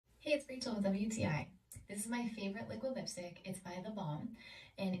Hey, it's Rachel with WTI. This is my favorite liquid lipstick. It's by theBalm,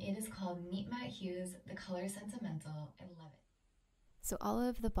 and it is called Meet Matte Hughes. The color is Sentimental. I love it. So all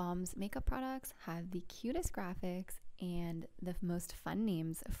of theBalm's makeup products have the cutest graphics and the most fun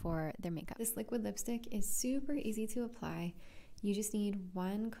names for their makeup. This liquid lipstick is super easy to apply. You just need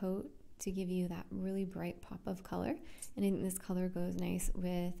one coat to give you that really bright pop of color, and I think this color goes nice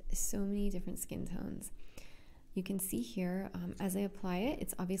with so many different skin tones. You can see here, as I apply it,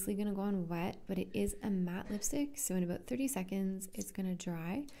 it's obviously going to go on wet, but it is a matte lipstick, so in about 30 seconds it's going to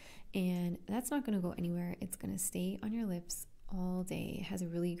dry, and that's not going to go anywhere. It's going to stay on your lips all day. It has a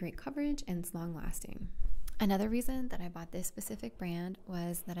really great coverage and it's long lasting. Another reason that I bought this specific brand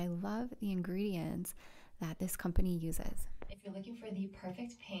was that I love the ingredients that this company uses. If you're looking for the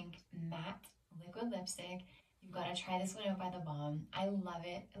perfect pink matte liquid lipstick, you've got to try this one out by theBalm. I love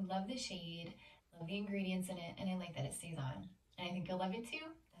it. I love the shade, love the ingredients in it, and I like that it stays on. And I think you'll love it too.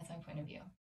 That's my point of view.